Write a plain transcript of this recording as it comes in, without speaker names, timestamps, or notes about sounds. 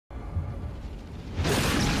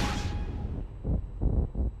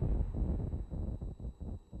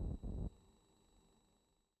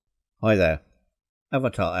Hi there,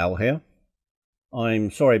 Avatar Al here. I'm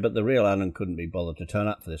sorry, but the real Alan couldn't be bothered to turn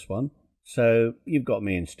up for this one, so you've got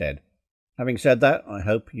me instead. Having said that, I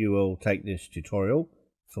hope you will take this tutorial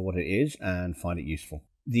for what it is and find it useful.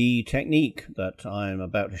 The technique that I'm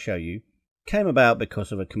about to show you came about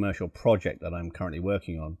because of a commercial project that I'm currently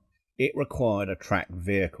working on. It required a tracked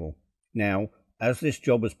vehicle. Now, as this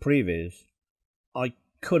job was previs, I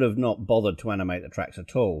could have not bothered to animate the tracks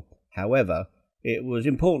at all. However, it was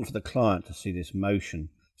important for the client to see this motion,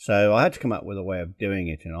 so I had to come up with a way of doing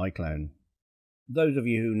it in iClone. Those of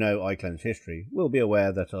you who know iClone's history will be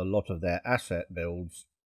aware that a lot of their asset builds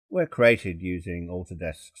were created using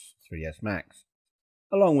Autodesk's 3ds Max,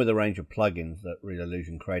 along with a range of plugins that Real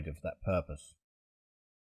Illusion created for that purpose.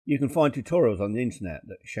 You can find tutorials on the internet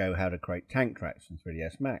that show how to create tank tracks in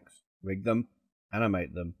 3ds Max, rig them,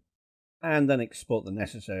 animate them, and then export the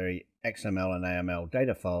necessary XML and AML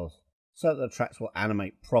data files so that the tracks will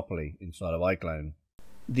animate properly inside of iClone.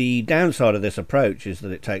 The downside of this approach is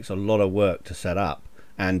that it takes a lot of work to set up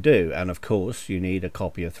and do, and of course you need a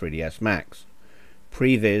copy of 3ds Max.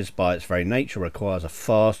 Previs by its very nature requires a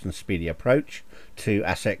fast and speedy approach to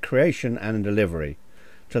asset creation and delivery.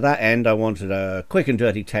 To that end, I wanted a quick and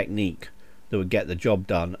dirty technique that would get the job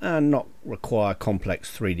done and not require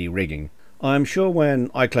complex 3D rigging. I'm sure when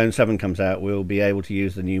iClone 7 comes out we'll be able to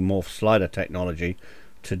use the new morph slider technology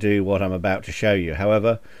to do what I'm about to show you.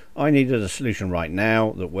 However, I needed a solution right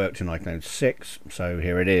now that worked in iClone 6, so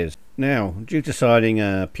here it is. Now, due to signing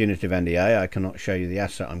a punitive NDA, I cannot show you the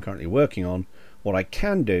asset I'm currently working on. What I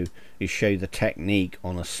can do is show you the technique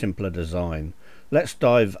on a simpler design. Let's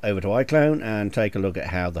dive over to iClone and take a look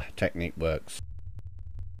at how the technique works.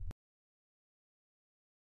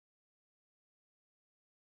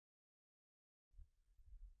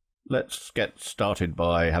 Let's get started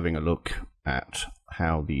by having a look at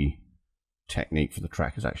how the technique for the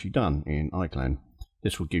track is actually done in iClone.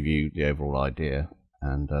 This will give you the overall idea,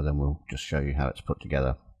 and then we'll just show you how it's put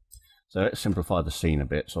together. So let's simplify the scene a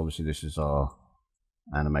bit. So obviously this is our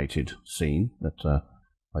animated scene that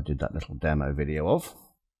I did that little demo video of.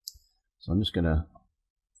 So I'm just going to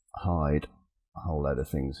hide a whole load of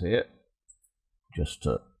things here just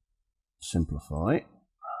to simplify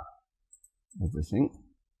everything.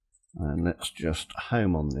 And let's just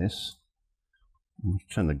home on this.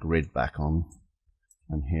 Turn the grid back on,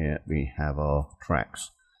 and here we have our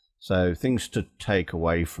tracks. So things to take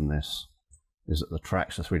away from this is that the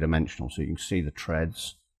tracks are three-dimensional, so you can see the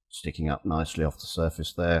treads sticking up nicely off the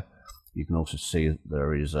surface there. You can also see that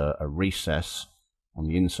there is a recess on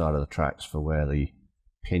the inside of the tracks for where the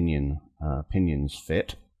pinions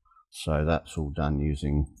fit. So that's all done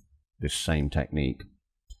using this same technique.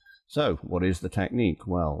 So what is the technique?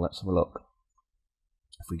 Well, let's have a look.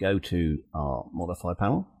 If we go to our modify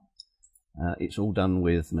panel, it's all done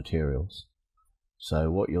with materials.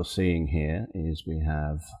 So what you're seeing here is we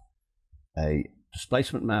have a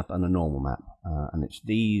displacement map and a normal map, and it's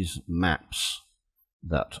these maps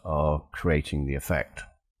that are creating the effect.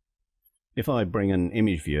 If I bring an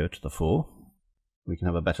image viewer to the fore, we can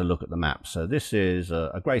have a better look at the map. So this is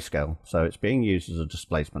a grayscale, so it's being used as a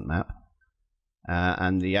displacement map,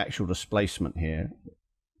 and the actual displacement here,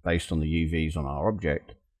 based on the UVs on our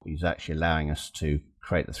object, is actually allowing us to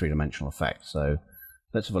create the three-dimensional effect. So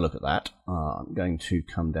let's have a look at that. I'm going to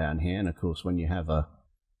come down here, and of course when you have a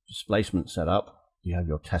displacement set up, you have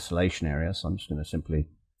your tessellation area. So I'm just going to simply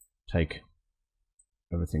take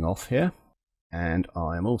everything off here, and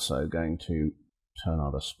I am also going to turn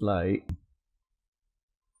our display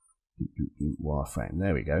wireframe.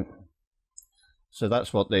 There we go. So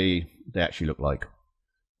that's what they actually look like.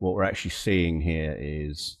 What we're actually seeing here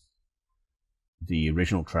is the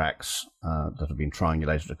original tracks that have been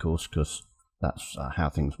triangulated, of course, because that's how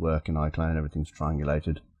things work in iClone. Everything's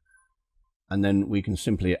triangulated. And then we can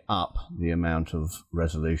simply up the amount of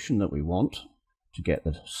resolution that we want to get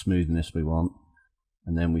the smoothness we want.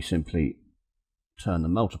 And then we simply turn the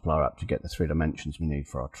multiplier up to get the 3 dimensions we need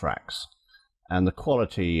for our tracks. And the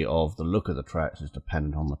quality of the look of the tracks is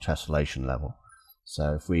dependent on the tessellation level.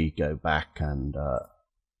 So if we go back and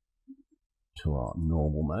to our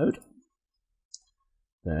normal mode,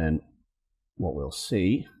 then what we'll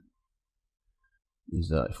see is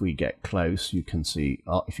that if we get close, you can see,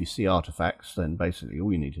 if you see artifacts, then basically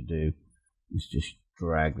all you need to do is just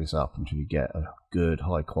drag this up until you get a good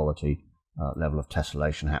high quality level of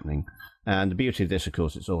tessellation happening. And the beauty of this, of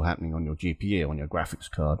course, it's all happening on your GPU, on your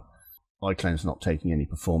graphics card. iClone's not taking any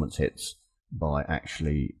performance hits by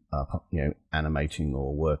actually animating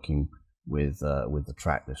or working with the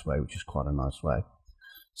track this way, which is quite a nice way.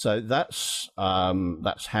 So that's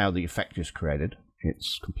how the effect is created.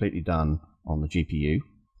 It's completely done on the GPU.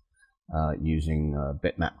 using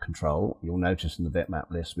bitmap control. You'll notice in the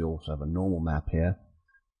bitmap list we also have a normal map here.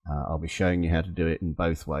 I'll be showing you how to do it in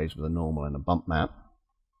both ways, with a normal and a bump map.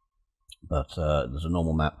 But there's a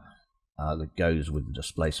normal map that goes with the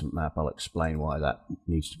displacement map. I'll explain why that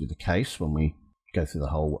needs to be the case when we go through the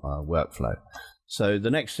whole workflow. So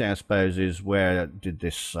the next thing, I suppose, is where did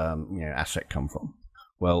this asset come from?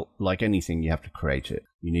 Well, like anything, you have to create it.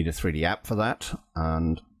 You need a 3D app for that,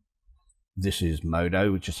 and this is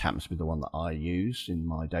Modo, which just happens to be the one that I use in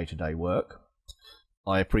my day-to-day work.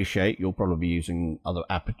 I appreciate you'll probably be using other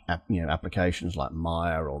applications like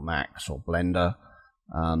Maya or Max or Blender,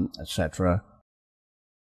 etc.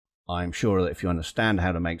 I'm sure that if you understand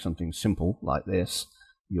how to make something simple like this,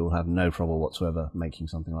 you'll have no trouble whatsoever making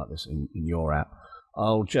something like this in your app.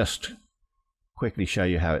 I'll just quickly show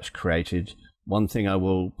you how it's created. One thing I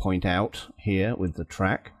will point out here with the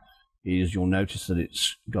track is you'll notice that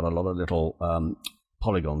it's got a lot of little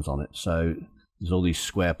polygons on it. So there's all these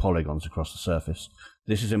square polygons across the surface.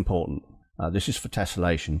 This is important. This is for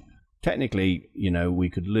tessellation. Technically, we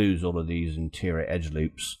could lose all of these interior edge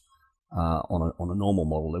loops on a normal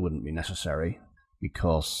model. They wouldn't be necessary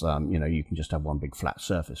because you can just have one big flat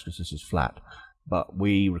surface because this is flat. But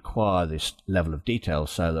we require this level of detail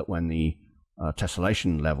so that when the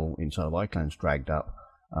tessellation level inside of iClone is dragged up,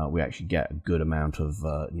 we actually get a good amount of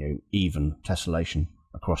even tessellation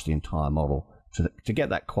across the entire model to get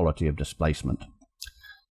that quality of displacement.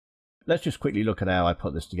 Let's just quickly look at how I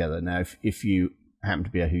put this together. Now, if you happen to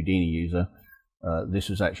be a Houdini user, this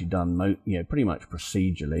was actually done pretty much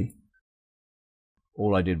procedurally.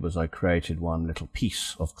 All I did was I created one little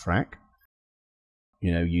piece of track,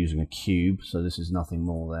 using a cube. So this is nothing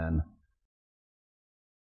more than,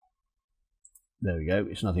 there we go,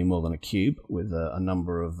 it's nothing more than a cube with a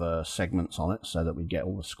number of segments on it so that we get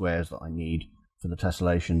all the squares that I need for the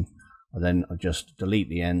tessellation. Then I just delete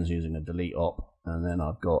the ends using a delete op, and then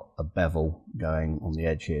I've got a bevel going on the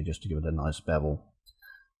edge here just to give it a nice bevel.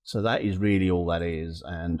 So that is really all that is,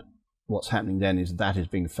 and what's happening then is that is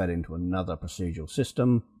being fed into another procedural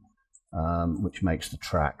system, which makes the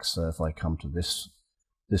track. So if I come to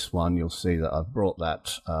this one, you'll see that I've brought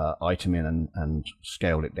that item in and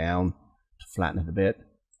scaled it down to flatten it a bit.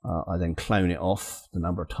 I then clone it off the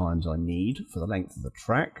number of times I need for the length of the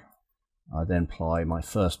track. I then apply my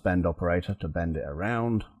first bend operator to bend it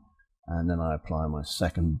around, and then I apply my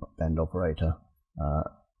second bend operator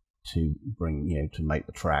to make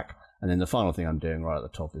the track. And then the final thing I'm doing right at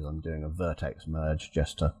the top is I'm doing a vertex merge,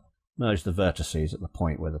 just to merge the vertices at the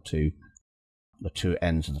point where the two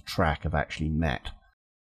ends of the track have actually met.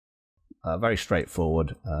 Very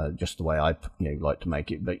straightforward, just the way I like to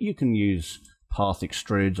make it. But you can use path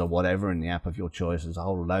extrudes or whatever in the app of your choice. There's a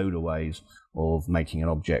whole load of ways of making an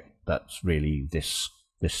object that's really this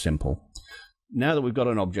simple. Now that we've got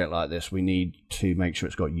an object like this, we need to make sure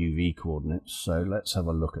it's got UV coordinates. So let's have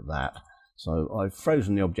a look at that. So I've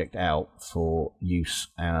frozen the object out for use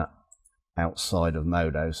outside of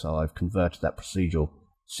Modo. So I've converted that procedural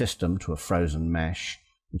system to a frozen mesh,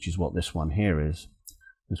 which is what this one here is.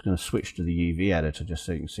 I'm just going to switch to the UV editor just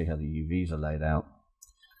so you can see how the UVs are laid out.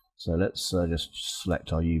 So let's just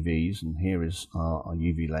select our UVs, and here is our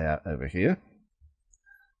UV layout over here.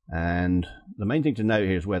 And the main thing to note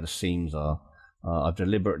here is where the seams are. I've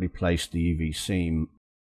deliberately placed the UV seam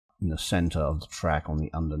in the center of the track on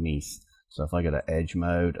the underneath. So if I go to edge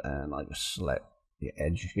mode and I just select the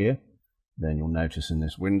edge here, then you'll notice in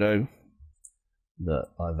this window that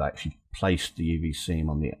I've actually placed the UV seam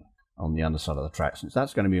on the underside of the track. Since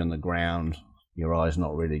that's going to be on the ground, your eye's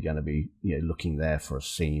not really going to be looking there for a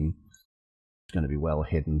seam. It's going to be well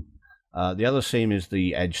hidden. The other seam is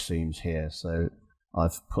the edge seams here. So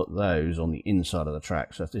I've put those on the inside of the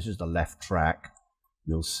track. So if this is the left track,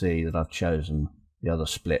 you'll see that I've chosen the other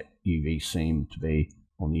split UV seam to be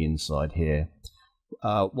on the inside here.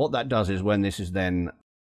 What that does is when this is then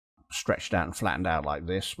stretched out and flattened out like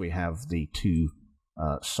this, we have the two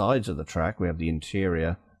sides of the track. We have the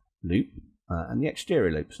interior loop and the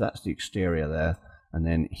exterior loop. So that's the exterior there, and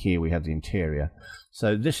then here we have the interior.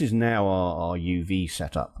 So this is now our UV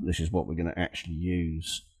setup. This is what we're going to actually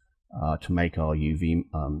use to make our UV,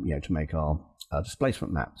 to make our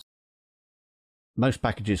displacement maps. Most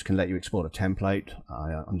packages can let you export a template.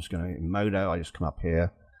 I'm just going to, in Modo, I just come up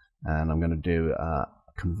here and I'm going to do a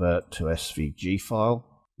convert to SVG file.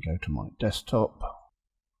 Go to my desktop,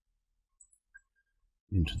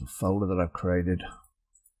 into the folder that I've created,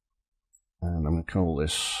 and I'm going to call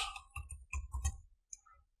this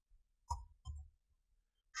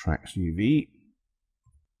Tracks UV.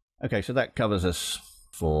 Okay, so that covers us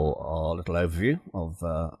for our little overview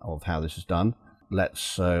of how this is done.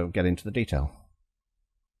 Let's get into the detail.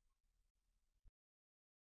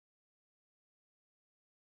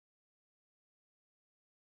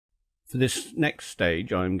 For this next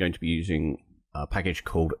stage, I'm going to be using a package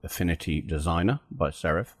called Affinity Designer by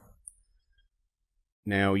Serif.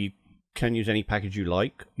 Now, you can use any package you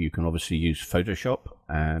like. You can obviously use Photoshop,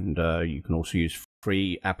 and you can also use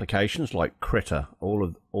free applications like Critter.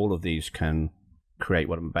 All of these can create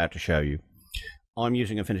what I'm about to show you. I'm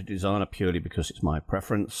using Affinity Designer purely because it's my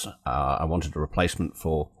preference. I wanted a replacement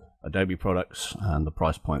for Adobe products, and the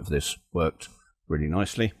price point for this worked really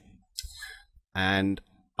nicely. And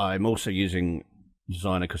I'm also using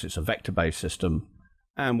Designer because it's a vector-based system,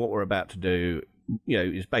 and what we're about to do,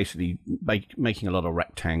 is basically making a lot of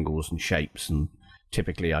rectangles and shapes, and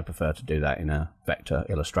typically I prefer to do that in a vector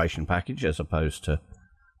illustration package as opposed to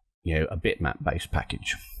a bitmap-based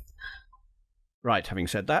package. Right, having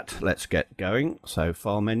said that, let's get going. So,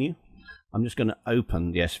 File menu. I'm just going to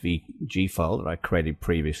open the SVG file that I created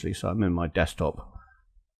previously. So I'm in my desktop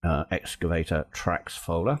Excavator tracks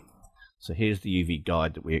folder. So here's the UV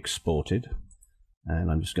guide that we exported,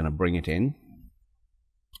 and I'm just going to bring it in,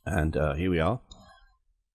 and here we are.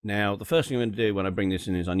 Now, the first thing I'm going to do when I bring this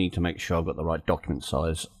in is I need to make sure I've got the right document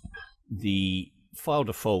size. The file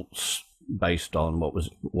defaults based on what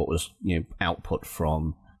was output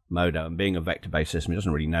from Modo, and being a vector-based system, it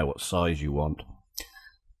doesn't really know what size you want.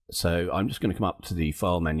 So I'm just going to come up to the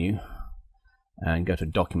File menu and go to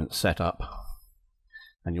Document Setup,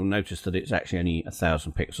 and you'll notice that it's actually only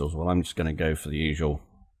 1000 pixels. Well, I'm just going to go for the usual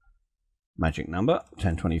magic number,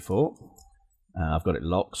 1024. I've got it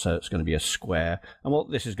locked, so it's going to be a square. And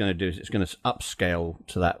what this is going to do is it's going to upscale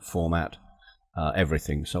to that format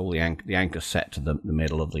everything. So all the anchor set to the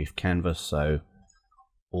middle of the canvas. So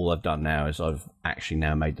all I've done now is I've actually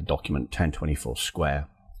now made the document 1024 square.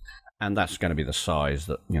 And that's going to be the size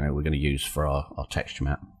that we're going to use for our texture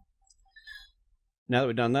map. Now that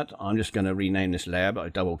we've done that, I'm just going to rename this layer by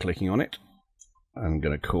double-clicking on it. I'm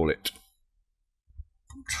going to call it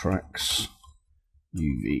Tracks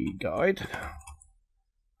UV Guide.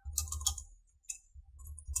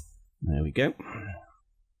 There we go.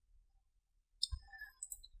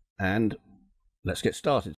 And let's get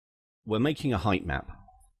started. We're making a height map,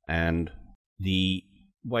 and the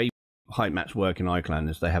way height maps work in iClone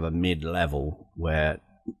is they have a mid-level where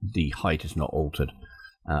the height is not altered,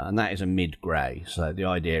 and that is a mid-grey. So the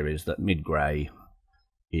idea is that mid-grey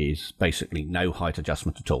is basically no height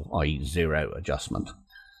adjustment at all, i.e. 0 adjustment.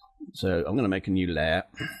 So I'm going to make a new layer,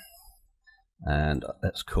 and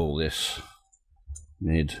let's call this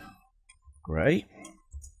mid-grey.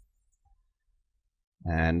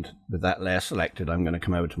 And with that layer selected, I'm going to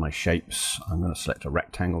come over to my shapes. I'm going to select a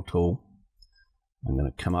rectangle tool. I'm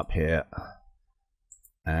going to come up here,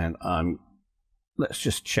 and let's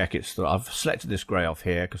just check it's through. I've selected this grey off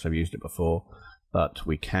here because I've used it before, but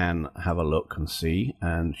we can have a look and see,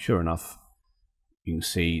 and sure enough, you can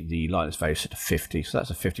see the lightness value set to 50, so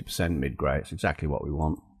that's a 50% mid-grey. It's exactly what we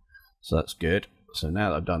want, so that's good. So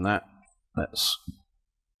now that I've done that,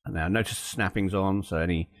 and now notice the snapping's on, so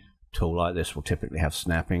any tool like this will typically have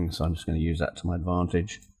snapping, so I'm just going to use that to my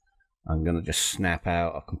advantage. I'm going to just snap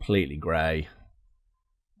out a completely grey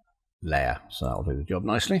layer, so that'll do the job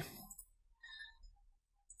nicely.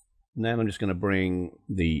 Now I'm just going to bring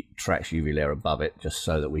the Tracks UV layer above it just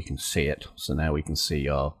so that we can see it. So now we can see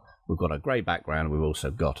we've got a grey background, we've also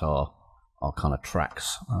got our kind of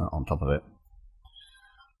tracks on top of it.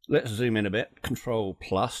 Let's zoom in a bit. Control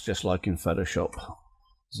plus, just like in Photoshop,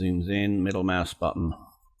 zooms in. Middle mouse button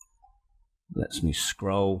lets me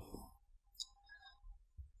scroll.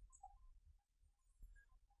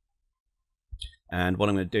 And what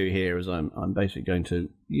I'm going to do here is I'm basically going to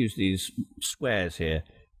use these squares here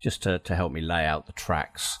just to help me lay out the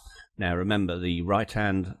tracks. Now remember, the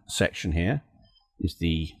right-hand section here is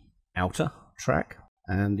the outer track,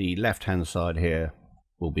 and the left-hand side here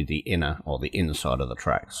will be the inner or the inside of the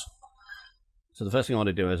tracks. So the first thing I want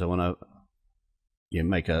to do is I want to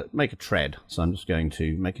make a tread. So I'm just going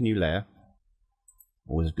to make a new layer.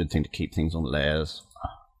 Always a good thing to keep things on layers.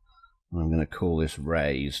 I'm going to call this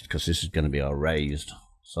raised because this is going to be our raised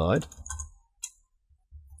side,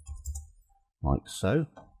 like so.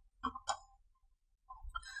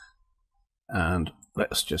 And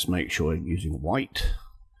let's just make sure I'm using white.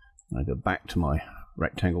 I go back to my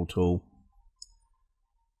rectangle tool,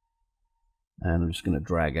 and I'm just going to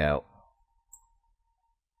drag out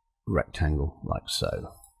rectangle like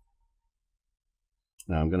so.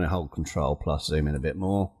 Now I'm going to hold Control plus zoom in a bit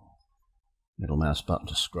more. Middle mouse button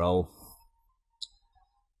to scroll.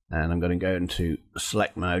 And I'm going to go into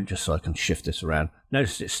select mode just so I can shift this around.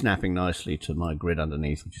 Notice it's snapping nicely to my grid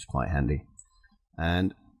underneath, which is quite handy.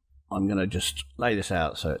 And I'm going to just lay this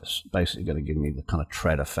out so it's basically going to give me the kind of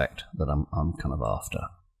tread effect that I'm kind of after.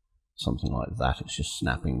 something like that. It's just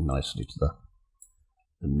snapping nicely to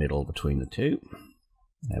the middle between the two.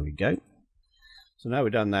 There we go. So now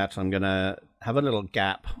we've done that, I'm going to have a little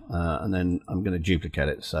gap and then I'm going to duplicate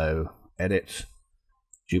it. So edit,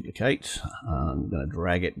 duplicate. I'm going to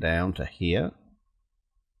drag it down to here.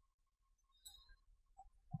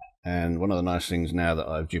 And one of the nice things now that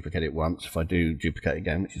I've duplicated once, if I do duplicate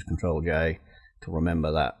again, which is Control J, to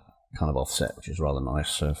remember that kind of offset, which is rather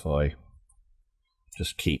nice. So if I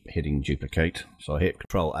just keep hitting duplicate, so I hit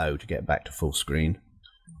Control O to get back to full screen,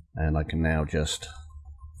 and I can now just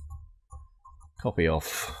copy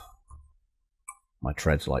off my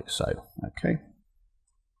treads like so. Okay.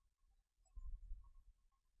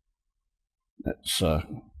 Let's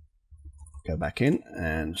go back in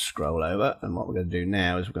and scroll over, and what we're going to do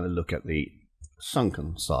now is we're going to look at the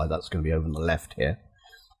sunken side. That's going to be over on the left here.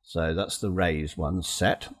 So that's the raised one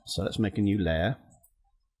set. So let's make a new layer.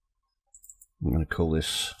 I'm going to call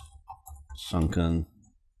this sunken.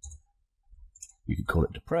 You can call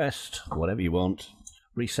it depressed, or whatever you want.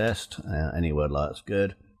 Recessed, any word like that's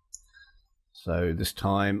good. So this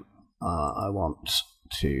time I want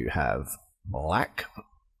to have black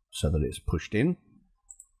so that it's pushed in.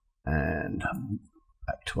 And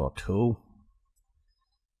back to our tool.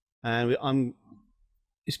 And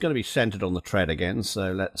it's going to be centered on the tread again,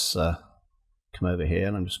 so let's come over here,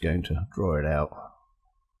 and I'm just going to draw it out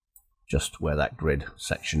just where that grid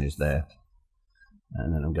section is there.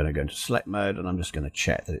 And then I'm going to go into select mode, and I'm just going to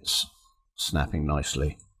check that it's snapping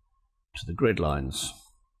nicely to the grid lines.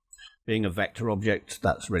 Being a vector object,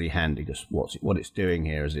 that's really handy, because what it's doing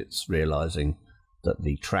here is it's realizing that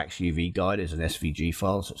the tracks UV guide is an SVG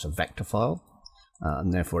file, so it's a vector file,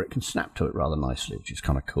 and therefore it can snap to it rather nicely, which is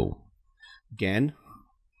kind of cool. Again,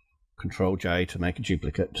 Control J to make a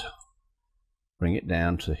duplicate, bring it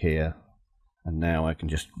down to here, and now I can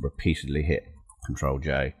just repeatedly hit Control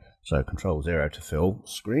J. So Control 0 to fill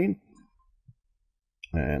screen,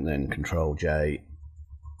 and then Control J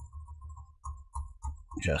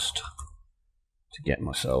just to get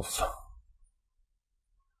myself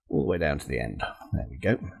all the way down to the end. There we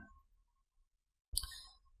go.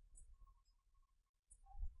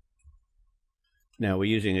 Now we're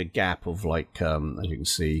using a gap of like, as you can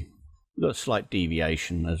see, we've got a slight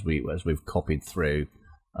deviation as we've copied through.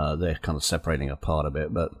 They're kind of separating apart a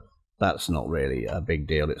bit, but that's not really a big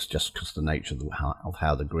deal. It's just because the nature of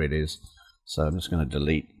how the grid is. So I'm just going to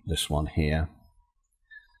delete this one here,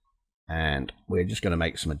 and we're just going to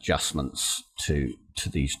make some adjustments to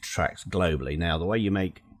these tracks globally. Now the way you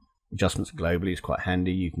make adjustments globally is quite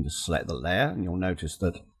handy. You can just select the layer, and you'll notice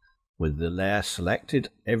that with the layer selected,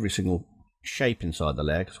 every single shape inside the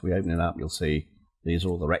layer, because we open it up, you'll see these are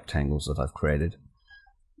all the rectangles that I've created,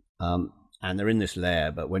 and they're in this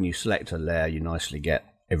layer. But when you select a layer, you nicely get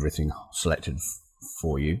everything selected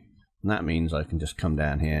for you, and that means I can just come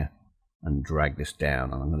down here and drag this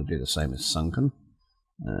down, and I'm going to do the same as sunken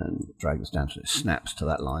and drag this down so it snaps to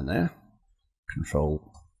that line there.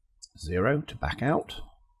 Control 0 to back out.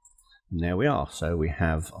 And there we are. So we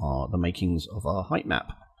have the makings of our height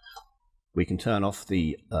map. We can turn off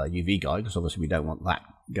the UV guide, because obviously we don't want that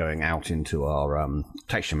going out into our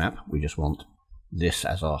texture map. We just want this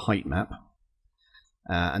as our height map.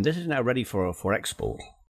 And this is now ready for export.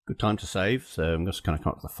 Good time to save. So I'm just going to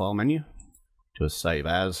come up to the file menu, to a save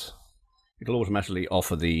as. It'll automatically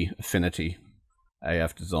offer the Affinity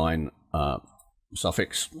AF Design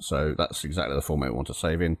suffix. So that's exactly the format we want to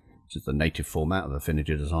save in. This is the native format of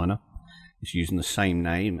Affinity Designer. It's using the same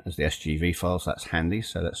name as the SGV file, so that's handy.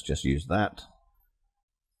 So let's just use that.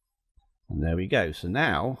 And there we go. So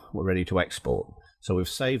now we're ready to export. So we've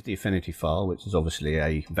saved the Affinity file, which is obviously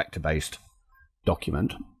a vector-based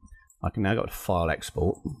document. I can now go to File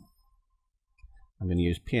Export. I'm going to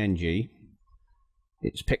use PNG.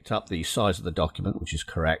 It's picked up the size of the document, which is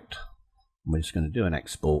correct. And we're just going to do an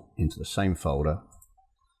export into the same folder.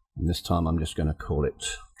 And this time I'm just going to call it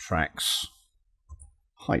Tracks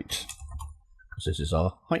Height, because this is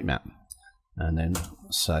our height map. And then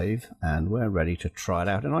save, and we're ready to try it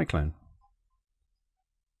out in iClone.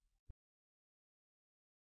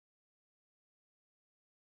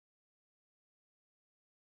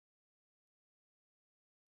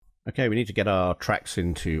 Okay, we need to get our tracks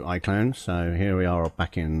into iClone. So here we are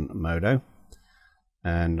back in Modo.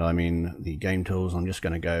 And I'm in the game tools. I'm just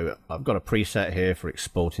going to go, I've got a preset here for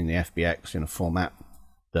exporting the FBX in a format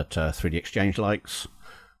that 3D Exchange likes.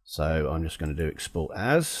 So I'm just going to do export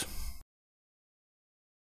as.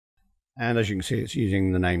 And as you can see, it's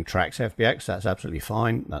using the name tracks FBX. That's absolutely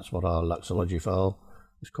fine. That's what our Luxology file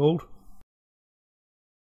is called.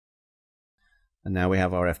 And now we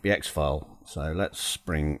have our FBX file. So let's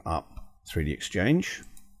bring up 3D Exchange.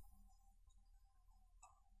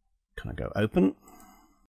 Can I go open?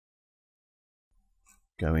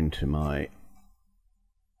 Go into my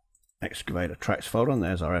Excavator tracks folder, and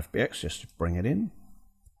there's our FBX, just to bring it in.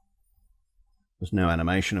 There's no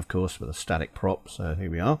animation, of course, with a static prop, so here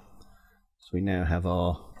we are. So we now have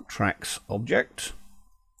our tracks object.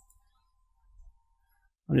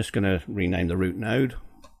 I'm just going to rename the root node,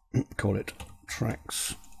 call it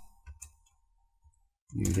tracks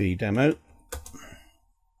UV demo.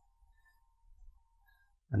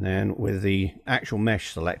 And then with the actual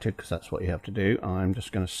mesh selected, because that's what you have to do, I'm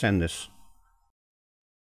just going to send this,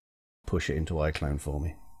 push it into iClone for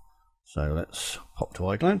me. So let's pop to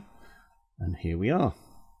iClone, and here we are.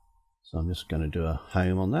 So I'm just going to do a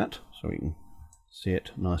home on that so we can see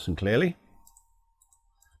it nice and clearly.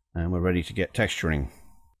 And we're ready to get texturing.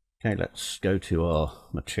 Okay, let's go to our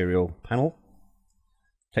material panel,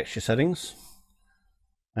 texture settings.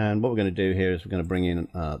 And what we're going to do here is we're going to bring in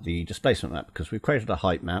the displacement map, because we've created a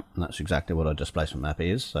height map, and that's exactly what our displacement map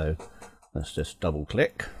is. So let's just double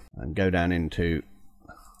click and go down into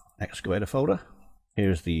Excavator folder.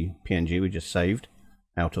 Here's the PNG we just saved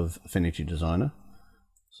out of Affinity Designer.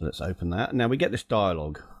 So let's open that. Now we get this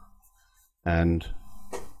dialog, and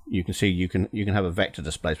you can see you can have a vector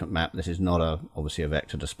displacement map. This is not obviously a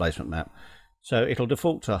vector displacement map. So it'll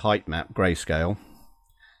default to height map grayscale.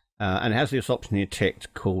 And it has this option here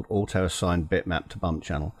ticked called auto assign bitmap to bump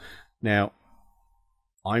channel. Now,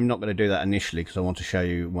 I'm not going to do that initially because I want to show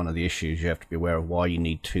you one of the issues. You have to be aware of why you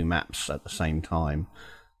need two maps at the same time.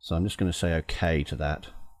 So I'm just going to say OK to that.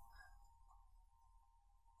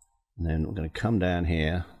 And then we're going to come down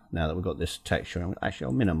here now that we've got this texture. Actually,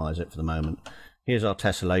 I'll minimize it for the moment. Here's our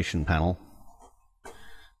tessellation panel.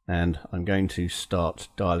 And I'm going to start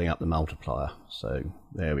dialing up the multiplier. So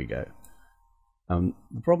there we go.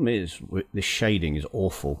 The problem is this shading is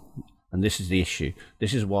awful, and this is the issue.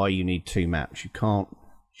 This is why you need two maps. You can't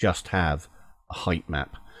just have a height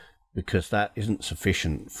map, because that isn't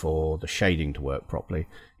sufficient for the shading to work properly.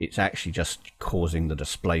 It's actually just causing the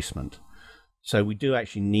displacement. So we do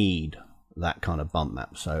actually need that kind of bump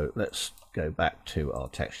map. So let's go back to our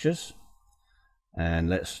textures and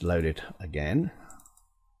let's load it again.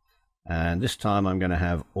 And this time I'm going to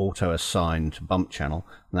have auto assigned to bump channel,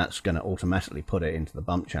 and that's going to automatically put it into the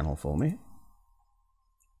bump channel for me.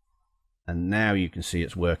 And now you can see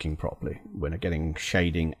it's working properly. We're getting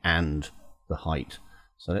shading and the height.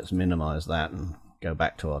 So let's minimize that and go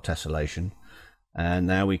back to our tessellation. And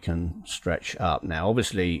now we can stretch up. Now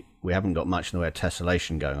obviously we haven't got much in the way of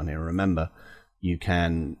tessellation going on here. Remember, you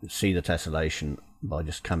can see the tessellation by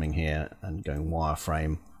just coming here and going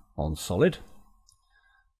wireframe on solid.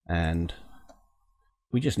 And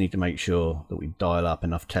we just need to make sure that we dial up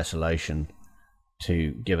enough tessellation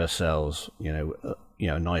to give ourselves,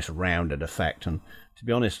 a nice rounded effect. And to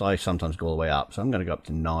be honest, I sometimes go all the way up, so I'm going to go up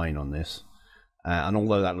to 9 on this. And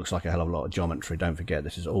although that looks like a hell of a lot of geometry, don't forget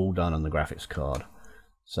this is all done on the graphics card.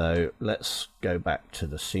 So let's go back to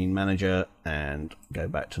the scene manager and go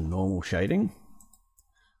back to normal shading.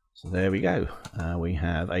 So there we go. We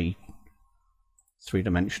have a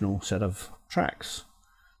three-dimensional set of tracks.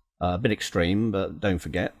 A bit extreme, but don't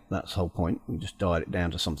forget, that's the whole point. We just dial it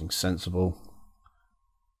down to something sensible.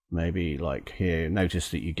 Maybe like here,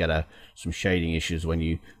 notice that you get some shading issues when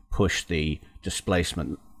you push the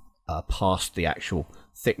displacement past the actual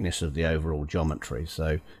thickness of the overall geometry.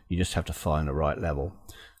 So you just have to find the right level.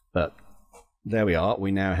 But there we are.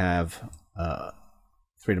 We now have a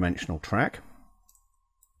three-dimensional track,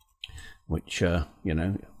 which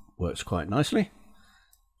works quite nicely.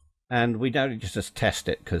 And we don't just test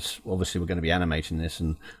it, because obviously we're going to be animating this,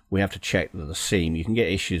 and we have to check that the seam. You can get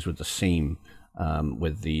issues with the seam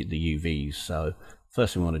with the UVs. So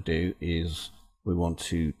first thing we want to do is we want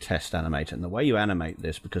to test animate it. And the way you animate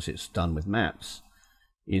this, because it's done with maps,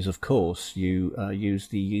 is of course you use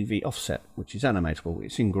the UV offset, which is animatable.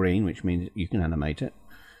 It's in green, which means you can animate it.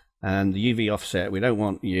 And the UV offset, we don't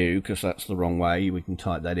want U, because that's the wrong way. We can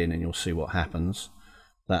type that in and you'll see what happens.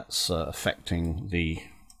 That's affecting the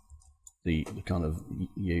kind of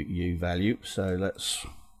U value. So let's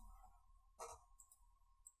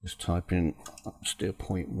just type in still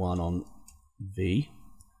 0.1 on V.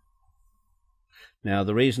 Now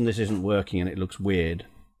the reason this isn't working and it looks weird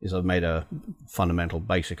is I've made a fundamental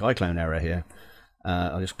basic iClone error here.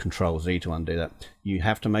 I'll just Control Z to undo that. You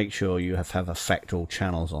have to make sure you have affect all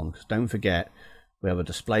channels on, because don't forget we have a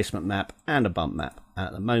displacement map and a bump map.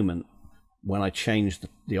 At the moment, when I change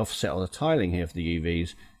the offset or the tiling here for the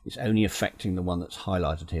UVs, it's only affecting the one that's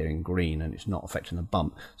highlighted here in green, and it's not affecting the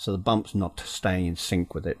bump. So the bump's not staying in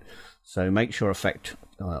sync with it. So make sure affect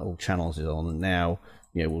all channels is on, and now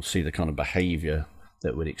we'll see the kind of behavior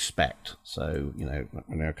that we'd expect. So, you know,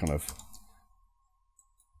 now kind of,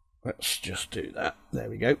 let's just do that. There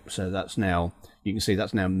we go. So that's now, you can see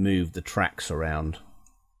that's now moved the tracks around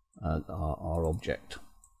our object.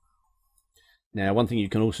 Now, one thing you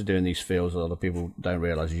can also do in these fields, a lot of people don't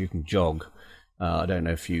realize, is you can jog. I don't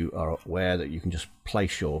know if you are aware that you can just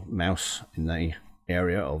place your mouse in the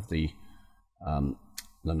area of the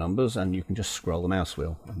numbers, and you can just scroll the mouse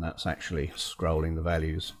wheel, and that's actually scrolling the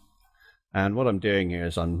values. And what I'm doing here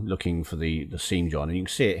is I'm looking for the seam join, and you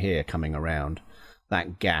can see it here coming around.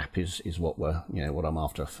 That gap is what we're, you know, what I'm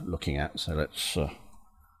after looking at. So let's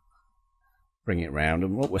bring it round,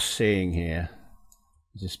 and what we're seeing here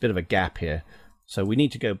is this bit of a gap here. So we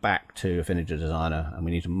need to go back to Affinity Designer, and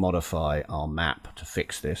we need to modify our map to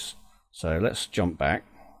fix this. So let's jump back,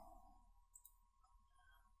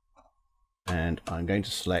 and I'm going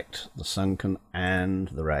to select the sunken and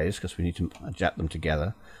the raised because we need to adjust them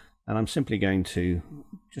together. And I'm simply going to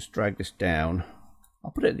just drag this down.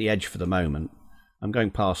 I'll put it at the edge for the moment. I'm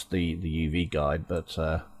going past the UV guide, but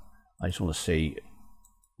I just want to see,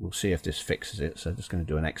 we'll see if this fixes it. So I'm just going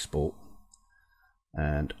to do an export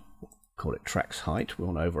and call it tracks height. We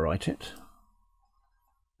want to overwrite it,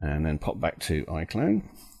 and then pop back to iClone.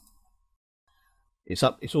 It's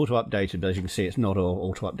auto updated, but as you can see, it's not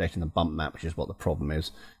auto updating the bump map, which is what the problem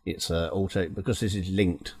is. It's auto, because this is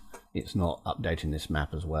linked, it's not updating this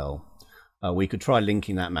map as well. We could try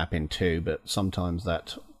linking that map in too, but sometimes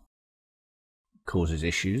that causes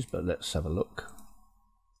issues. But let's have a look.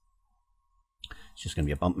 It's just going to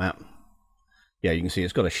be a bump map. Yeah, you can see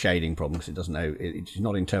it's got a shading problem because it doesn't know, it's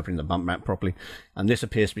not interpreting the bump map properly. And this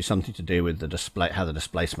appears to be something to do with the display, how the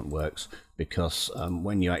displacement works, because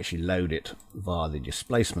when you actually load it via the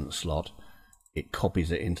displacement slot, it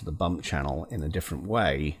copies it into the bump channel in a different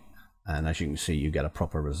way. And as you can see, you get a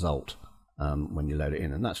proper result when you load it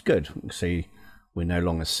in, and that's good. You can see we're no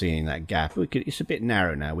longer seeing that gap. It's a bit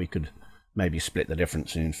narrow now. We could maybe split the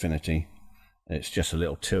difference in Infinity. It's just a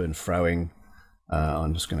little to and froing.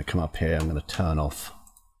 I'm just going to come up here, I'm going to turn off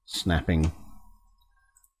snapping,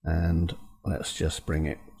 and let's just bring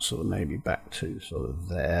it sort of maybe back to sort of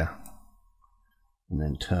there, and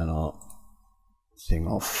then turn our thing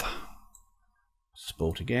off,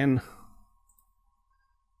 export again,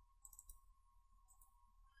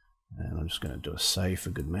 and I'm just going to do a save for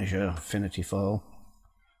good measure, Affinity file,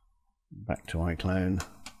 back to iClone,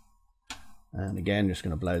 and again just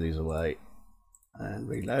going to blow these away and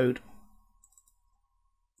reload.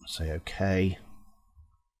 Say okay.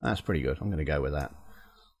 That's pretty good. I'm going to go with that.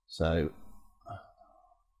 So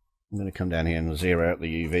I'm going to come down here and zero out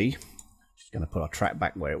the UV. Just going to put our track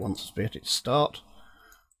back where it wants to be at its start,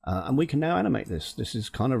 and we can now animate this. This is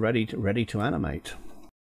kind of ready to animate.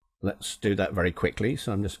 Let's do that very quickly.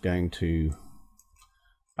 So I'm just going to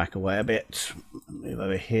back away a bit, move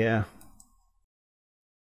over here,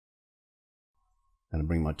 and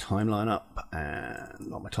bring my timeline up, and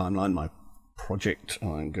not my timeline, my project.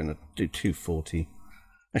 I'm going to do 240.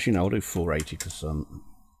 Actually, no, I'll do 480 because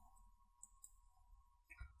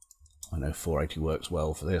I know 480 works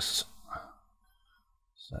well for this.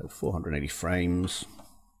 So 480 frames.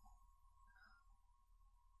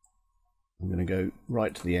 I'm going to go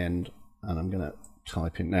right to the end, and I'm going to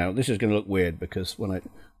type in. Now, this is going to look weird because when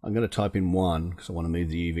I'm going to type in 1 because I want to move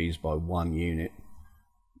the UVs by 1 unit.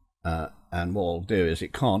 And what I'll do is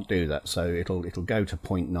it can't do that, so it'll go to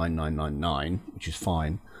 0.9999, which is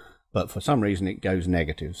fine, but for some reason it goes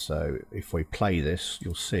negative. So if we play this,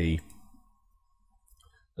 you'll see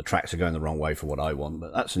the tracks are going the wrong way for what I want,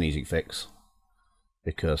 but that's an easy fix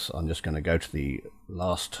because I'm just going to go to the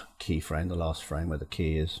last keyframe, the last frame where the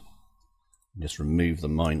key is, and just remove the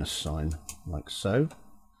minus sign like so.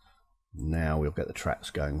 Now we'll get the tracks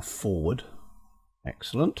going forward.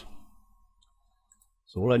 Excellent.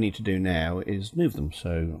 So all I need to do now is move them.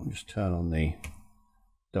 So I'll just turn on the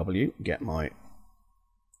W, get my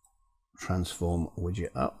transform widget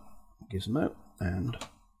up, gizmo, and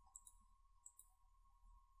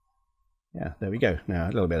yeah, there we go. Now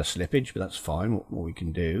a little bit of slippage, but that's fine. What we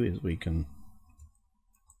can do is we can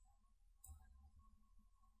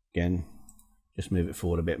again just move it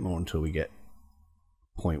forward a bit more until we get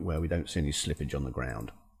a point where we don't see any slippage on the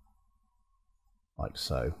ground, like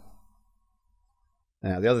so.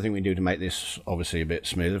 Now the other thing we do to make this obviously a bit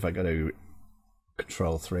smoother, if I go to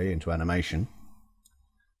Control 3 into animation,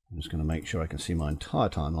 I'm just going to make sure I can see my entire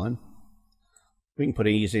timeline. We can put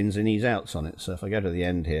ease ins and ease outs on it, so if I go to the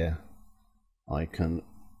end here, I can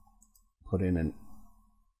put in an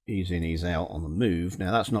ease in, ease out on the move.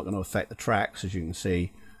 Now that's not going to affect the tracks, as you can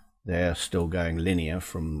see they're still going linear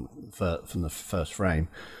from the first frame,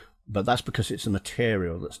 but that's because it's the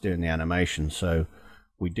material that's doing the animation. So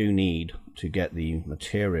we do need to get the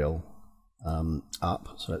material up,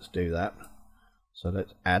 so let's do that. So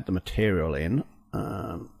let's add the material in.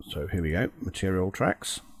 So here we go, material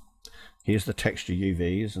tracks. Here's the texture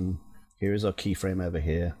UVs, and here is our keyframe over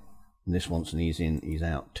here, and this wants an ease in, ease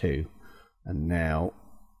out too. And now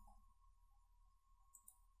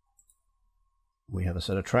we have a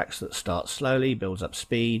set of tracks that starts slowly, builds up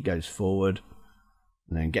speed, goes forward,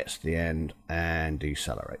 and then gets to the end and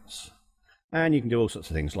decelerates. And you can do all sorts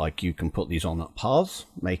of things, like you can put these on paths,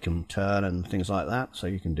 make them turn and things like that. So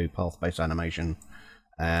you can do path-based animation,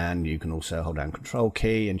 and you can also hold down Control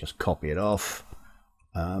key and just copy it off.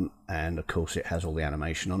 And of course it has all the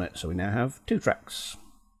animation on it, so we now have 2 tracks.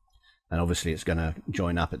 And obviously it's going to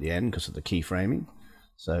join up at the end because of the keyframing.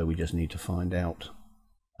 So we just need to find out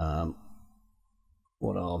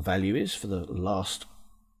what our value is for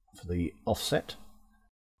the offset.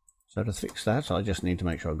 So to fix that, I just need to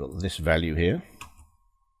make sure I've got this value here.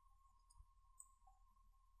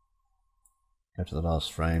 Go to the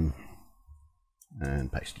last frame and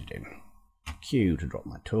paste it in. Q to drop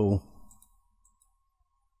my tool.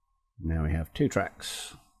 Now we have 2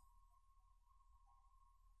 tracks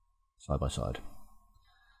side by side.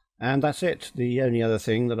 And that's it. The only other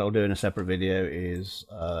thing that I'll do in a separate video is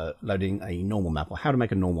loading a normal map, or how to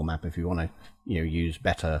make a normal map if you want to, use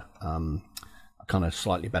better, kind of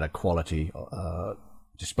slightly better quality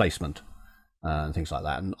displacement and things like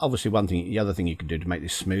that. And obviously, the other thing you could do to make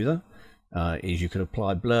this smoother is you could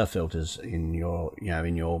apply blur filters in your,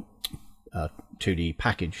 in your 2D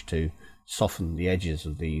package to soften the edges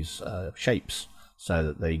of these shapes, so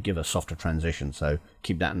that they give a softer transition. So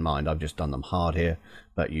keep that in mind. I've just done them hard here,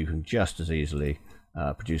 but you can just as easily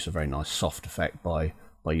produce a very nice soft effect by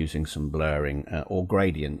using some blurring or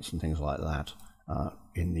gradients and things like that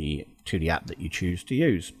in the 2D app that you choose to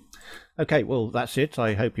use. Okay, well, that's it.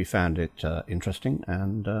 I hope you found it interesting,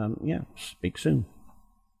 and yeah, speak soon.